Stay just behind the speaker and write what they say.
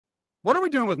What are we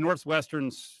doing with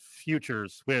Northwestern's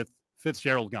futures with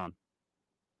Fitgerald gone?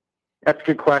 That's a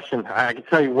good question. I can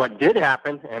tell you what did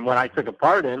happen and what I took a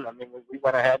part in. I mean, we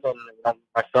went ahead and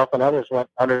myself and others went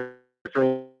under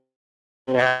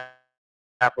 3.5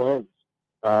 wins.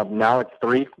 Now it's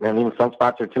 3, and even some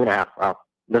spots are 2.5. Wow.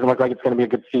 It doesn't look like it's going to be a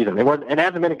good season. It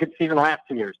hasn't been a good season the last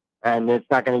 2 years, and it's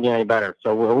not going to get any better.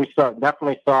 So we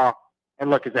definitely saw,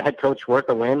 and look, is the head coach worth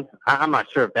a win? I'm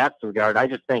not sure if that's the regard. I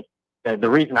just think that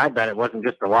the reason I bet it wasn't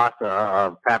just the loss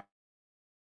of Pat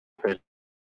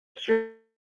Fitgerald.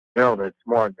 It's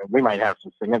more we might have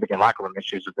some significant locker room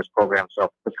issues with this program.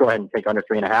 So let's go ahead and take under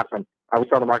 3.5. And we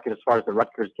saw the market as far as the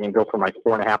Rutgers game go from like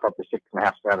 4.5 up to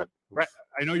 6.5, 7. Right.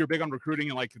 I know you're big on recruiting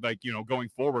and like going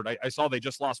forward. I saw they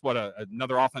just lost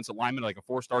another offensive lineman, like a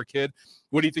 4-star kid.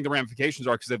 What do you think the ramifications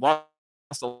are? Because they've lost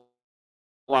a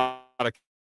lot of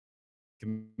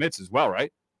commits as well,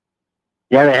 right?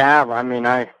 Yeah, they have. I mean,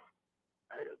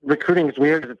 recruiting is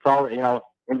weird. It's all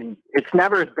I mean, it's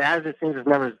never as bad as it seems. It's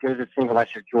never as good as it seems unless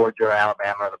you're Georgia or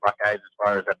Alabama or the Buckeyes as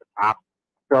far as at the top.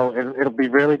 So it'll be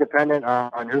really dependent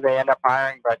on who they end up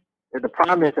hiring. But the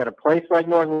problem is at a place like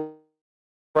Northwestern,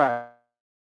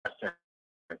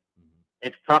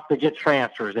 it's tough to get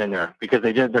transfers in there because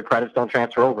their credits don't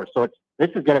transfer over. So this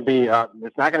is going to be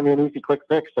it's not going to be an easy quick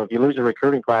fix. So if you lose a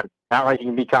recruiting class, it's not like you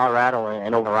can beat Colorado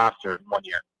and over roster in 1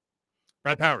 year.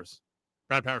 Brad Powers.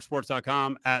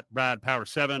 BradPowerSports.com at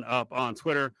BradPower7 up on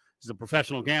Twitter. He's a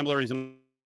professional gambler. He's in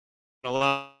a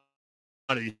lot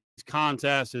of these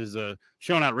contests. Is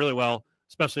shown out really well,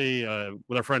 especially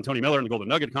with our friend Tony Miller in the Golden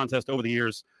Nugget contest over the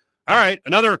years. All right,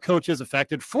 another coach is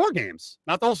affected. 4 games,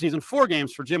 not the whole season, 4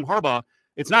 games for Jim Harbaugh.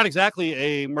 It's not exactly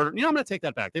a murder. I'm going to take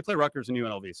that back. They play Rutgers and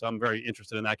UNLV, so I'm very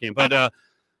interested in that game. But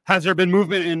has there been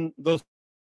movement in those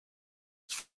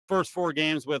first 4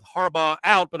 games with Harbaugh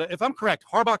out? But if I'm correct,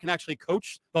 Harbaugh can actually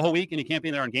coach the whole week and he can't be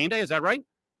there on game day. Is that right?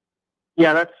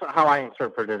 Yeah, that's how I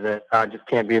interpreted it. Just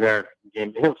can't be there.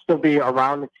 He'll still be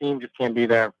around the team, just can't be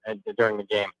there during the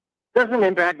game. Doesn't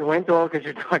impact the win total because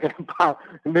you're talking about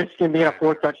Michigan being a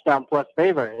 4-touchdown plus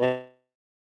favorite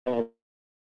in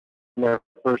their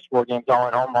first 4 games all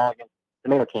at home, all against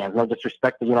tomato cans. No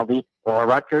disrespect to UNLV or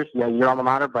Rutgers, your alma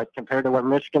mater, but compared to where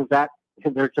Michigan's at,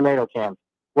 they're tomato cans.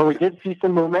 Well, we did see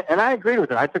some movement, and I agreed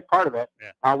with it. I took part of it.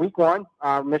 Yeah. Week 1,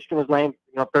 Michigan was laying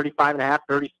 35.5,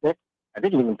 36. I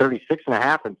think even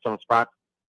 36.5 in some spots.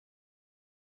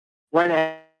 Went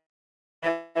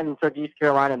ahead and took East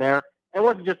Carolina there. It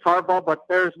wasn't just Harbaugh, but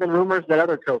there's been rumors that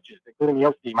other coaches, including the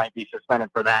OC, might be suspended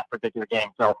for that particular game.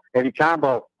 So if you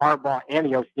combo Harbaugh and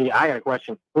the OC, I got a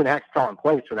question: who the heck's calling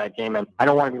plays for that game? And I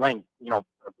don't want to be laying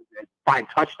 5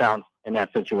 touchdowns in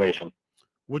that situation.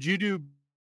 Would you do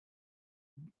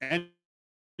any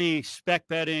spec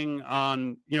betting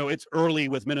on, it's early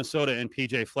with Minnesota and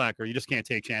PJ Fleck, or you just can't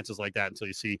take chances like that until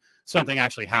you see something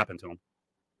actually happen to him?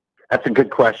 That's a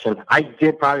good question. I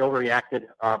did probably overreacted.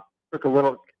 Took a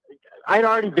little. I'd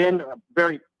already been a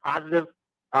very positive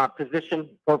position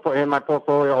in my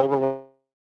portfolio over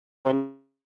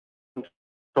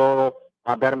total.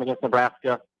 Bet him against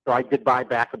Nebraska. So I did buy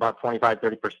back about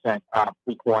 25-30%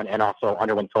 week 1 and also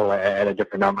under win total at a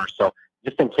different number. So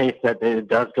just in case that it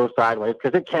does go sideways,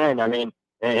 because it can. I mean,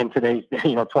 in today's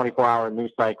 24-hour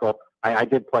news cycle, I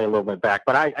did play a little bit back,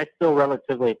 but I still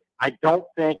relatively. I don't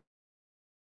think,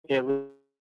 at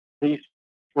least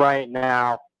right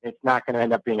now, it's not going to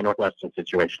end up being a Northwestern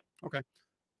situation. Okay.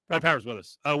 Brad Powers with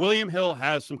us. William Hill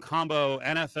has some combo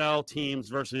NFL teams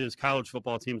versus college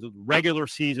football teams with regular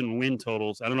season win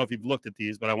totals. I don't know if you've looked at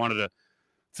these, but I wanted to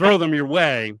throw them your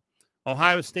way.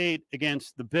 Ohio State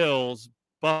against the Bills.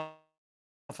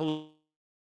 Buffalo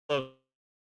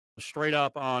straight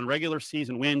up on regular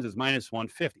season wins is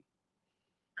 -150.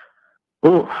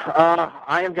 Ooh,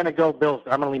 I am going to go Bills.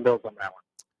 I'm going to lean Bills on that one.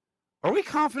 Are we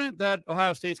confident that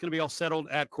Ohio State's going to be all settled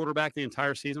at quarterback the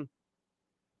entire season?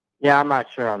 Yeah, I'm not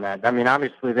sure on that. I mean,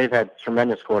 obviously, they've had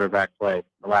tremendous quarterback play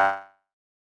the last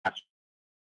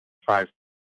 5-6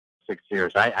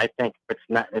 years. I think it's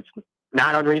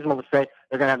not unreasonable to say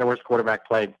they're going to have the worst quarterback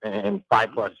play in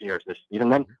 5+ years this season.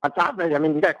 And then on top of it, I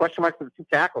mean, you got question marks for the 2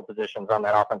 tackle positions on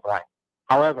that offensive line.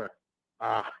 However,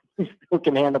 you still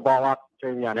can hand the ball off to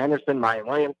Travion Henderson, Maya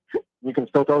Williams. You can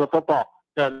still throw the football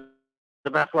to the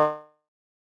best wide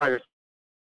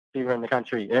receiver in the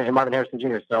country, and Marvin Harrison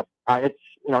Jr. So it's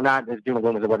not as doom and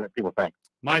gloom as what people think.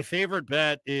 My favorite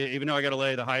bet, even though I got to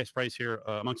lay the highest price here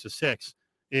amongst the 6,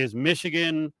 is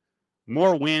Michigan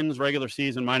more wins regular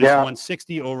season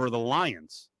 -160 over the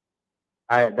Lions.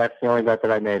 That's the only bet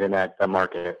that I made in that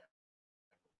market.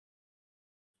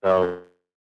 So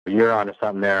you're onto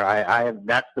something there.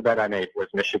 That's the bet I made was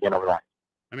Michigan over the Lions.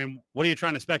 I mean, what are you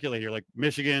trying to speculate here? Like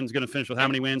Michigan's going to finish with how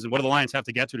many wins, and what do the Lions have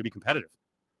to get to be competitive?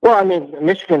 Well, I mean,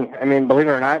 Michigan, I mean, believe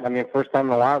it or not, I mean, first time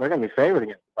in a while, they're going to be favored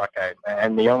against the Buckeyes.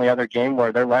 And the only other game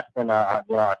where they're less than a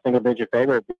single-digit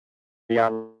favorite would be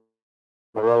on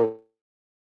the road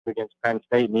against Penn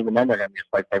State, and even then they're going to be a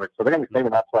slight favorite. So they're going to be favored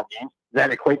about 12 games. Does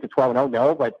that equate to 12-0?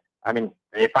 No, but, I mean,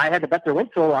 if I had to bet their win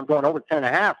total, I'm going over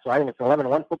 10.5, so I think it's an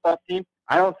 11-1 football team.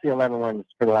 I don't see 11 wins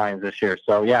for the Lions this year.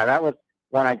 So, yeah, that was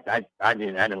one I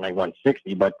didn't lay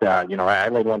 160, but, I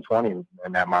laid 120 in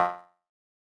that mark.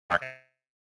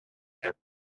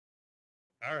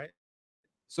 All right.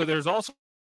 So there's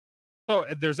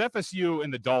FSU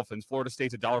and the Dolphins. Florida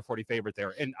State's a $1.40 favorite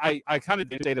there. And I kind of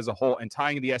did state as a whole and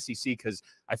tying in the SEC because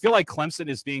I feel like Clemson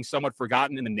is being somewhat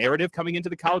forgotten in the narrative coming into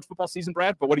the college football season,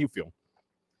 Brad. But what do you feel?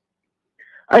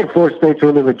 I think Florida State's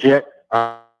really legit.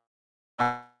 I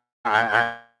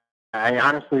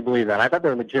honestly believe that. I thought they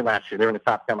were legit last year. They were in the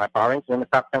top 10 of my power rankings. They're in the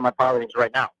top 10 of my power rankings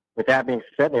right now. With that being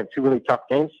said, they have two really tough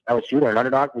games. LSU, they're an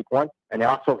underdog week 1. And they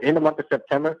also, in the month of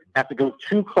September, have to go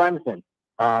to Clemson,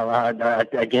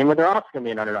 a game where they're also going to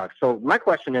be an underdog. So my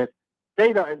question is,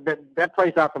 that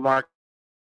plays out the market.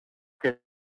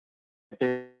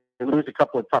 They lose a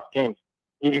couple of tough games.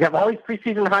 You have all these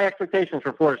preseason high expectations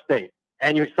for Florida State,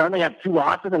 and you suddenly have 2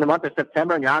 losses in the month of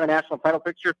September, and you're on a national title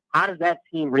picture. How does that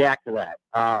team react to that?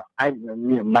 My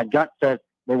gut says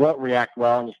they won't react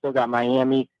well, and you still got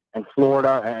Miami and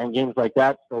Florida and games like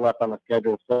that still left on the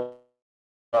schedule. So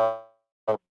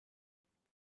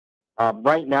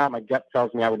right now, my gut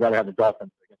tells me I would rather have the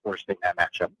Dolphins against Florida State in that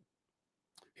matchup.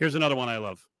 Here's another one I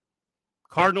love.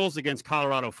 Cardinals against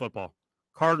Colorado football.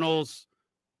 Cardinals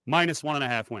minus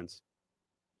 1.5 wins.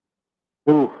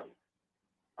 Ooh.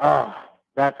 Oh,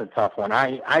 that's a tough one.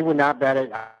 I would not bet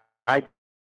it. I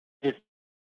just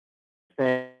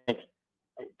think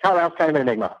Colorado's kind of an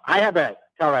enigma. I have bet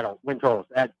Colorado win totals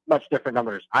at much different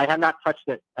numbers. I have not touched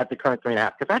it at the current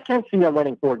 3.5 because I can't see them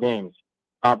winning 4 games.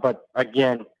 But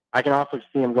again, I can also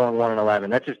see them going 1-11.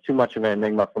 That's just too much of an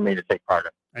enigma for me to take part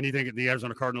in. And you think the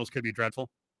Arizona Cardinals could be dreadful?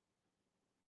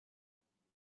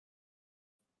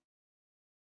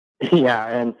 Yeah,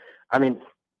 and I mean,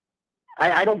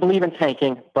 I don't believe in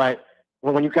tanking, but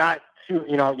when you got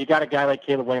you got a guy like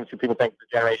Caleb Williams who people think is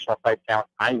a generational type talent.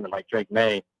 I even like Drake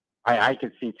May. I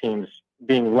could see teams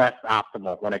being less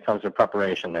optimal when it comes to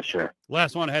preparation this year.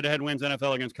 Last one, head-to-head wins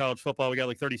NFL against college football. We got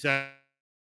like 30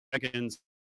 seconds.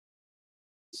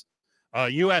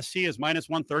 USC is minus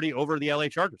 130 over the LA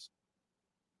Chargers.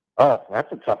 Oh,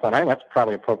 that's a tough one. I think that's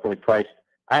probably appropriately priced.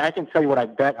 I can tell you what I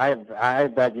bet. I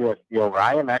bet USC over.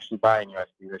 I am actually buying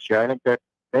USC this year. I think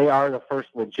they are the first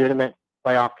legitimate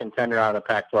playoff contender out of the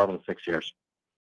Pac-12 in 6 years.